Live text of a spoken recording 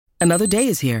Another day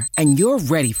is here, and you're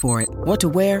ready for it. What to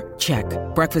wear? Check.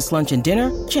 Breakfast, lunch, and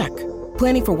dinner? Check.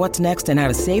 Planning for what's next and how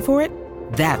to save for it?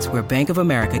 That's where Bank of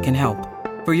America can help.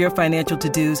 For your financial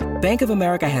to-dos, Bank of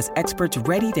America has experts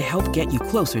ready to help get you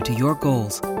closer to your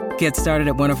goals. Get started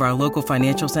at one of our local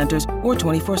financial centers or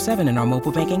 24/7 in our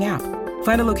mobile banking app.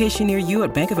 Find a location near you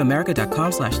at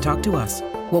bankofamerica.com/talktous.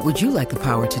 What would you like the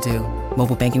power to do?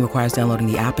 Mobile banking requires downloading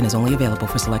the app and is only available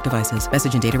for select devices.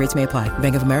 Message and data rates may apply.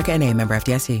 Bank of America NA, member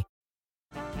FDIC.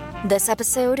 This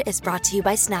episode is brought to you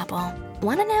by Snapple.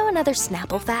 Want to know another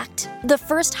Snapple fact? The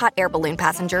first hot air balloon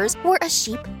passengers were a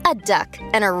sheep, a duck,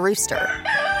 and a rooster.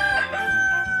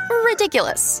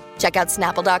 Ridiculous. Check out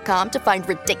Snapple.com to find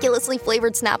ridiculously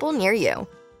flavored Snapple near you.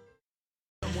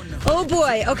 Oh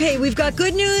boy. Okay, we've got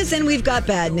good news and we've got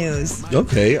bad news.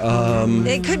 Okay.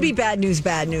 It could be bad news.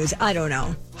 I don't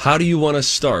know. How do you want to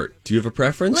start? Do you have a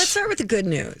preference? Let's start with the good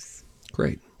news.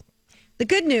 Great. The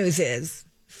good news is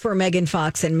for Megan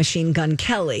Fox and Machine Gun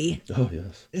Kelly. Oh,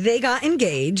 yes. They got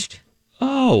engaged.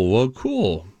 Oh, well,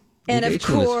 cool. And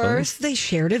Engagement of course, they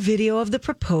shared a video of the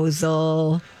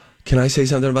proposal. Can I say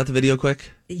something about the video quick?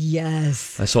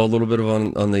 Yes. I saw a little bit of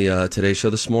on the Today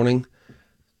Show this morning.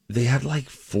 They had like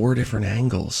 4 different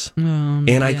angles.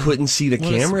 And I couldn't see the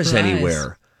cameras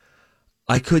anywhere.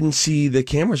 I couldn't see the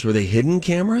cameras. Were they hidden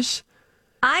cameras?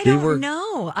 I don't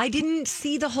know. I didn't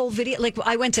see the whole video. Like,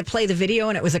 I went to play the video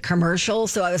and it was a commercial.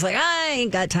 So I was like, I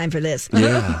ain't got time for this.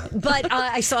 Yeah. But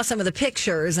I saw some of the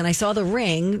pictures and I saw the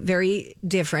ring. Very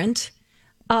different.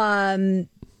 So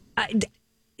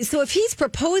if he's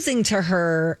proposing to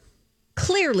her,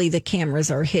 clearly the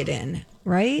cameras are hidden,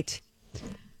 right?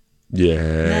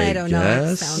 Yeah. I don't know.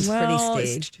 It sounds pretty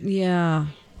staged. Yeah.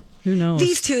 Who knows?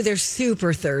 These two, they're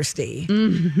super thirsty,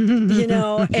 and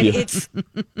it's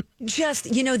just,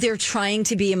 they're trying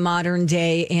to be a modern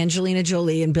day Angelina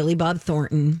Jolie and Billy Bob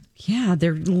Thornton. Yeah,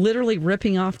 they're literally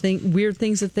ripping off weird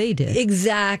things that they did.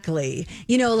 Exactly.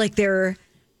 Like they're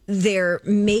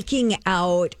making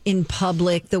out in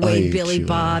public the way Billy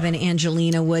Bob and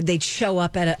Angelina would. They'd show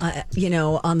up at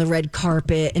on the red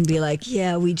carpet and be like,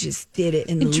 "Yeah, we just did it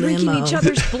in the limo." Drinking each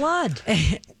other's blood.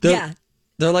 Yeah.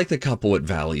 They're like the couple at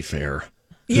Valley Fair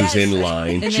who's in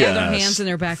line. And they have their hands in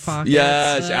their back pockets.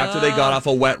 Yes, after they got off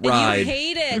a wet ride. And you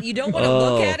hate it. You don't want to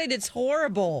look at it. It's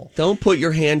horrible. Don't put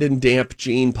your hand in damp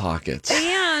jean pockets.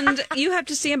 And you have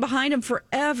to stand behind them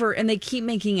forever, and they keep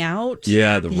making out.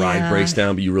 Yeah, the ride breaks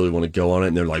down, but you really want to go on it,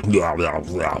 and they're like, blah, blah,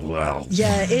 blah, blah.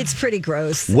 Yeah, it's pretty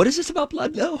gross. What is this about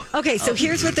blood now? Okay, so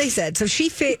here's what they said. So she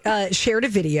shared a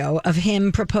video of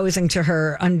him proposing to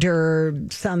her under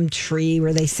some tree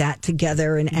where they sat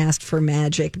together and asked for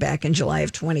magic back in July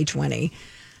of 2020.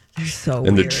 They're so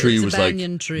and weird. The tree was like,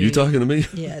 tree. You talking to me?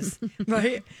 Yes.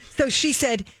 Right. So she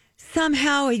said,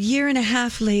 somehow a year and a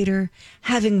half later,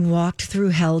 having walked through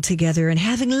hell together and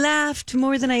having laughed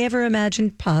more than I ever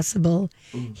imagined possible,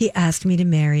 he asked me to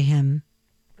marry him.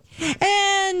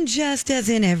 And just as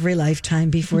in every lifetime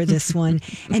before this one,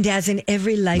 and as in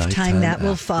every lifetime that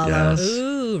will follow,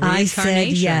 Ooh, I said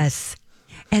yes.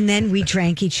 And then we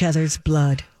drank each other's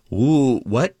blood. Ooh,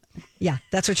 what? Yeah,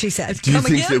 that's what she said. Do you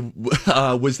think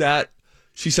that, was that,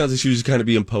 she sounds like she was kind of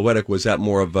being poetic. Was that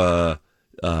more of a,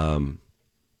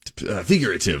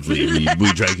 figuratively,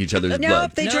 we drank each other's blood? No,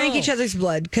 they drank each other's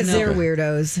blood because they're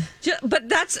weirdos. But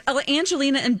that's,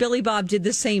 Angelina and Billy Bob did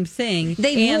the same thing.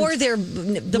 They wore their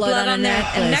blood on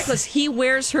a necklace. He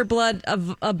wears her blood,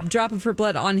 a drop of her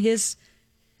blood on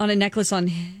a necklace on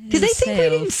his Did they think we tail.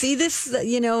 didn't see this,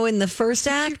 in the first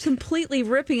act? You're completely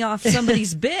ripping off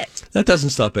somebody's bit. That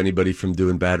doesn't stop anybody from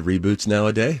doing bad reboots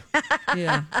nowadays.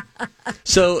 Yeah.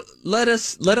 So let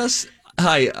us.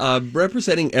 Hi,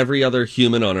 representing every other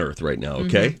human on Earth right now.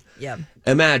 Okay. Mm-hmm. Yeah.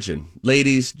 Imagine,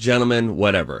 ladies, gentlemen,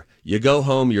 whatever. You go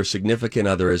home, your significant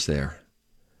other is there.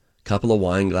 A couple of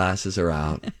wine glasses are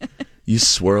out. You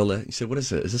swirl it. You say, "What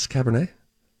is it? Is this Cabernet?"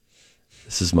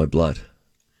 This is my blood.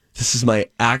 This is my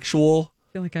actual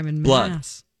I feel like I'm in blood.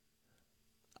 mass.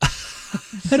 I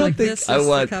don't like think this I is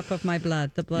want the cup of my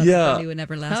blood, the blood of the new and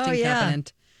everlasting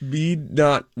covenant. me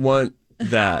not want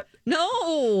that.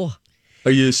 No.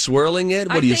 Are you swirling it?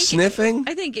 What are you sniffing?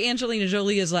 I think Angelina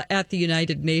Jolie is at the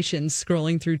United Nations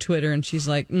scrolling through Twitter, and she's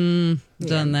like, done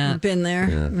that. Been there.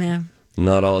 Yeah.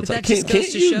 Not all the time. That just goes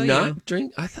Can't to you show not you.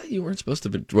 drink? I thought you weren't supposed to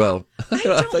be. Well, I thought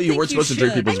you think weren't you supposed to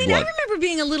drink should. people's I blood. remember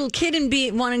being a little kid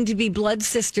and wanting to be blood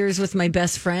sisters with my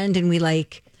best friend, and we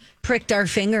pricked our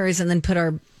fingers and then put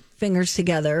our fingers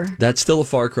together. That's still a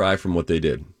far cry from what they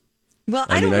did. Well,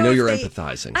 I don't know if you're they-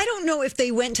 empathizing. I don't know if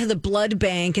they went to the blood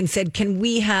bank and said, "Can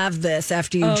we have this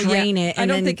after you drain it?" I And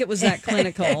don't then- think it was that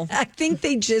clinical. I think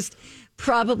they just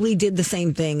probably did the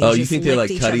same thing. Oh, and you just think they like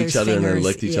licked cut other's each other and then fingers.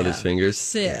 licked each other's fingers?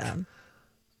 Sick. Yeah.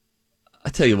 I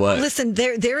tell you what. Listen,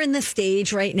 they're in the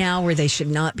stage right now where they should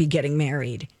not be getting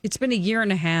married. It's been a year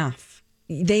and a half.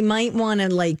 They might want to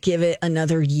like give it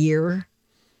another year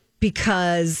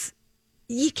because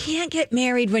you can't get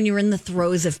married when you're in the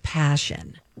throes of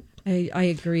passion.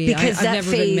 I agree. Because I've that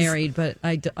never phase- been married, but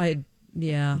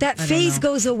yeah. That I don't phase know.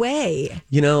 goes away.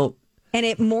 You know, And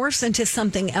it morphs into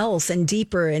something else and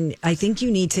deeper. And I think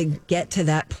you need to get to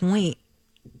that point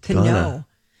to Donna. know.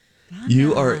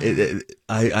 you are.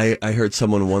 I heard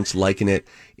someone once liken it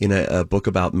in a book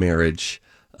about marriage,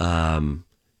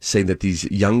 saying that these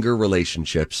younger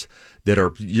relationships that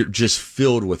are you're just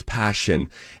filled with passion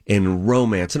and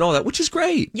romance and all that, which is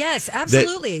great. Yes, that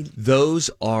absolutely.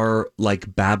 those are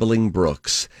like babbling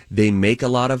brooks. They make a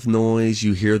lot of noise.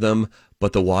 You hear them,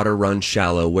 but the water runs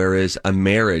shallow. Whereas a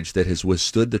marriage that has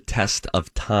withstood the test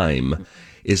of time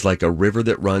is like a river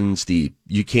that runs deep.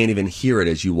 You can't even hear it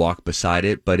as you walk beside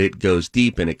it, but it goes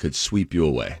deep and it could sweep you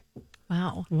away.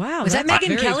 Wow. Wow, Was that that's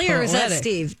Megan very Kelly or was that poetic.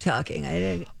 Steve talking?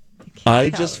 I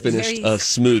just Very- finished a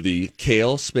smoothie,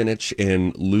 kale, spinach,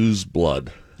 and lose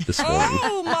blood this morning.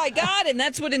 Oh my God! And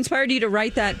that's what inspired you to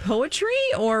write that poetry,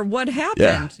 or what happened?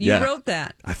 Yeah, You yeah. wrote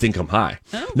that. I think I'm high.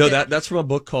 Oh, No, okay. that's from a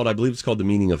book called, I believe it's called The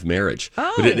Meaning of Marriage.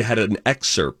 Oh. But it had an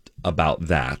excerpt about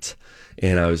that.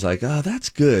 And I was like, oh, that's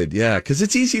good. Yeah, because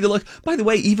it's easy to look. By the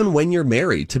way, even when you're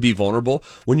married, to be vulnerable,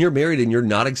 when you're married and you're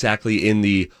not exactly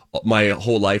in my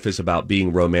whole life is about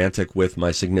being romantic with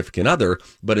my significant other,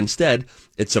 but instead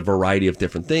it's a variety of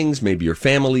different things. Maybe your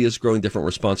family is growing different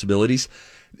responsibilities.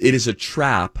 It is a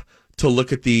trap to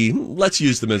look at let's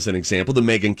use them as an example, the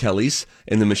Megan Kellys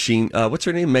and the machine, what's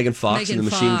her name? Megan Fox Megan and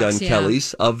the Machine Gun Fox, yeah.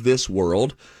 Kellys of this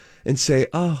world and say,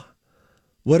 oh,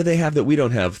 what do they have that we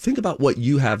don't have? Think about what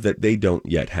you have that they don't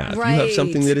yet have. You have Right.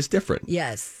 something that is different.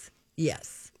 Yes.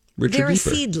 Yes. Richer, They're a deeper.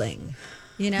 seedling,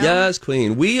 you know? Yes,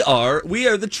 Queen. We are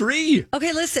the tree.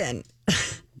 Okay, listen.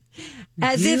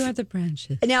 As You if are the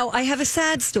branches. now I have a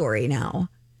sad story now.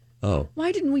 Oh,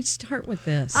 Why didn't we start with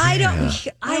this? I don't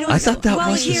I thought that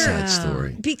well, was here, a sad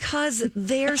story. because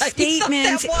their I thought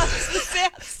statement that was the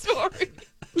sad story.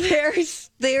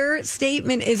 their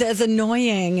statement is as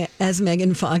annoying as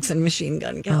Megan Fox and Machine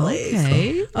Gun Kelly's.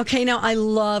 Okay. Okay, now I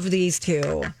love these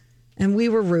two. And we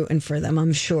were rooting for them,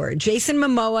 I'm sure. Jason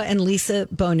Momoa and Lisa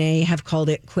Bonet have called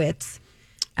it quits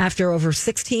after over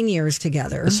 16 years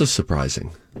together. This is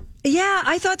surprising. Yeah,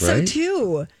 I thought so Right?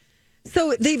 too.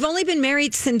 So they've only been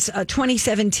married since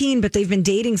 2017, but they've been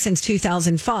dating since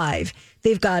 2005.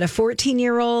 They've got a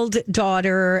 14-year-old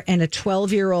daughter and a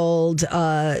 12-year-old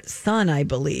son, I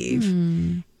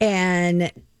believe.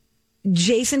 And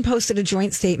Jason posted a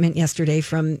joint statement yesterday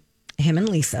from him and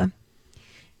Lisa.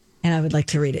 And I would like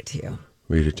to read it to you.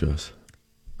 Read it to us.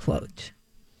 Quote,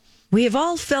 "We have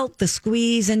all felt the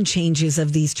squeeze and changes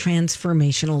of these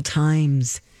transformational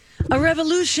times. A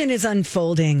revolution is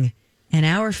unfolding, and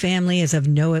our family is of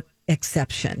no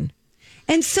exception.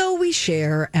 And so we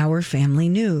share our family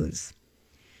news.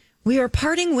 We are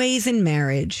parting ways in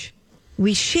marriage.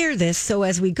 We share this so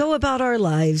as we go about our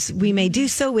lives, we may do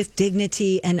so with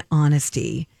dignity and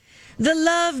honesty. The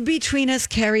love between us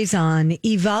carries on,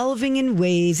 evolving in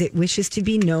ways it wishes to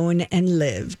be known and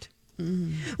lived.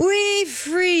 We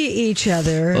free each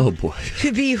other Oh, boy.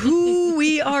 to be who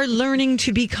we are learning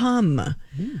to become.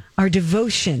 Our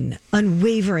devotion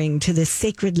unwavering to the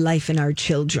sacred life in our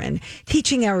children,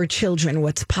 teaching our children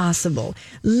what's possible,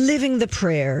 living the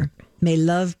prayer, may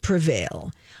love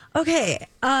prevail." Okay,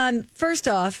 first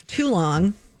off, too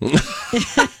long.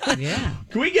 Yeah.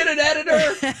 Can we get an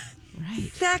editor?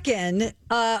 Second,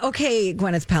 okay,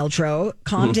 Gwyneth Paltrow,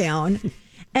 calm down.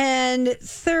 And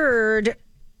third,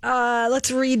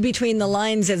 let's read between the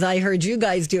lines as I heard you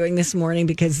guys doing this morning,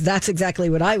 because that's exactly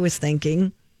what I was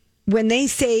thinking. When they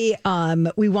say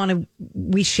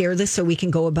we share this so we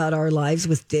can go about our lives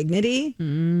with dignity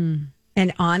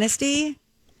and honesty,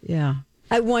 Yeah.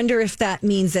 I wonder if that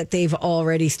means that they've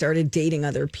already started dating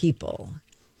other people.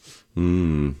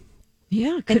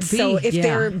 Yeah, could And be. so if yeah.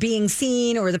 they're being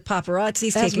seen or the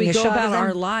paparazzi's as taking we a go shot about of them,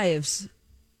 our lives,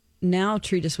 now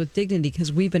treat us with dignity,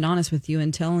 because we've been honest with you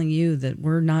and telling you that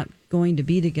we're not going to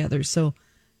be together. So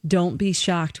don't be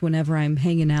shocked whenever I'm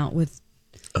hanging out with,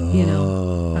 a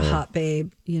hot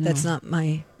babe. You know. That's not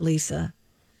my Lisa.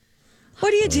 What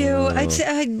do you do?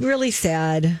 I'm really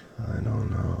sad. I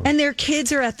don't know. And their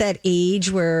kids are at that age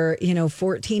where,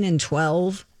 14 and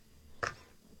 12,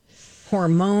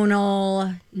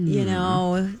 hormonal,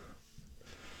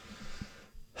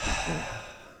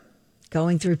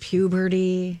 going through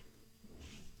puberty.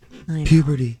 I know.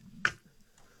 Puberty.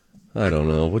 I don't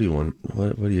know. What do you want?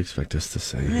 What do you expect us to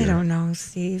say? I don't know,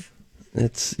 Steve.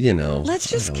 It's, you know. Let's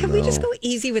just can we just go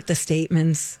easy with the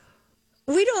statements?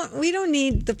 We don't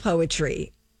need the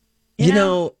poetry. You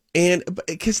know, and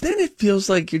because then it feels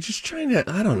like you're just trying to,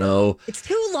 I don't know. It's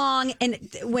too long, and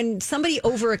when somebody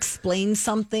over explains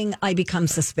something, I become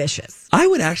suspicious. I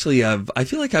would actually have, I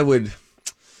feel like I would,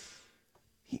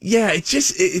 yeah, it's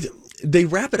just, they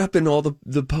wrap it up in all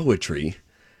the poetry.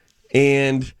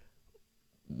 And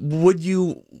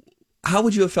how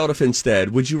would you have felt if instead,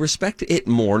 would you respect it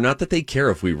more? Not that they care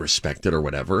if we respect it or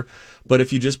whatever, but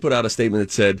if you just put out a statement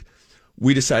that said,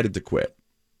 we decided to quit.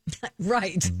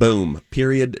 Right. Boom.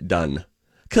 Period. Done.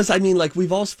 Because, I mean, like,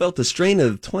 we've all felt the strain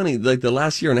of the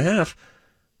last year and a half.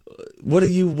 What are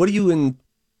you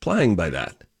implying by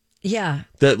that? Yeah.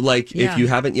 That, like, if you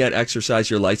haven't yet exercised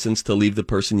your license to leave the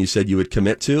person you said you would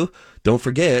commit to, don't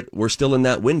forget, we're still in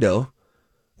that window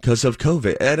because of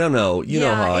COVID. I don't know. You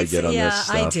know how I get on this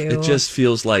stuff. I do. It just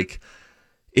feels like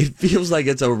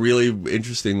it's a really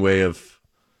interesting way of,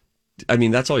 I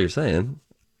mean, that's all you're saying.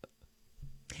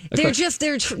 They're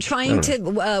trying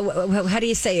to, how do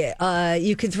you say it?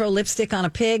 You could throw lipstick on a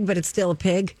pig, but it's still a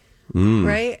pig,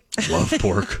 right? Love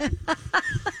pork.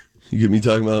 You get me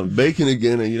talking about bacon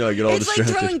again, and, I get all distracted.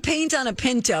 It's like throwing paint on a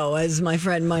Pinto, as my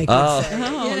friend Mike would say.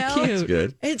 Oh, cute. That's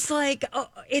good. It's like,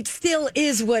 it still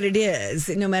is what it is,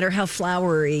 no matter how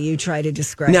flowery you try to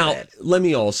describe it. Now, let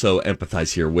me also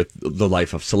empathize here with the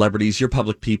life of celebrities. You're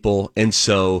public people, and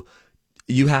so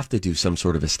you have to do some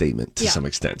sort of a statement to some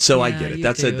extent. So I get it.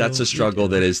 That's a struggle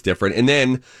that is different. And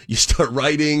then you start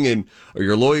writing, or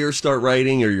your lawyers start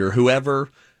writing, or your whoever,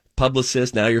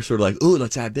 publicist. Now you're sort of like, ooh,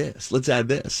 let's add this.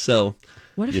 So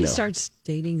what if he starts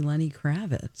dating Lenny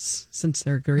Kravitz, since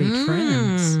they're great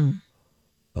friends?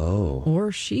 Oh.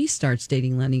 Or she starts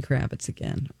dating Lenny Kravitz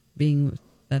again,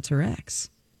 that's her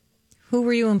ex. Who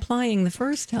were you implying the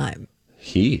first time?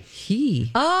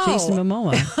 He. Oh. Jason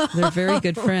Momoa. They're very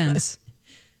good friends.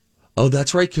 Oh,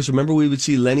 that's right. Because remember, we would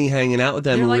see Lenny hanging out with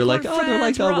them, and we were like, oh, they're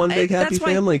like a one big happy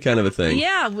family kind of a thing.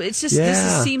 Yeah, it's just,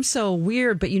 this seems so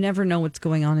weird, but you never know what's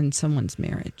going on in someone's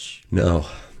marriage. No,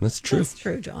 that's true. That's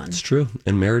true, John. It's true.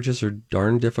 And marriages are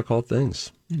darn difficult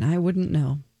things. And I wouldn't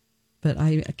know, but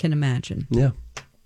I can imagine. Yeah.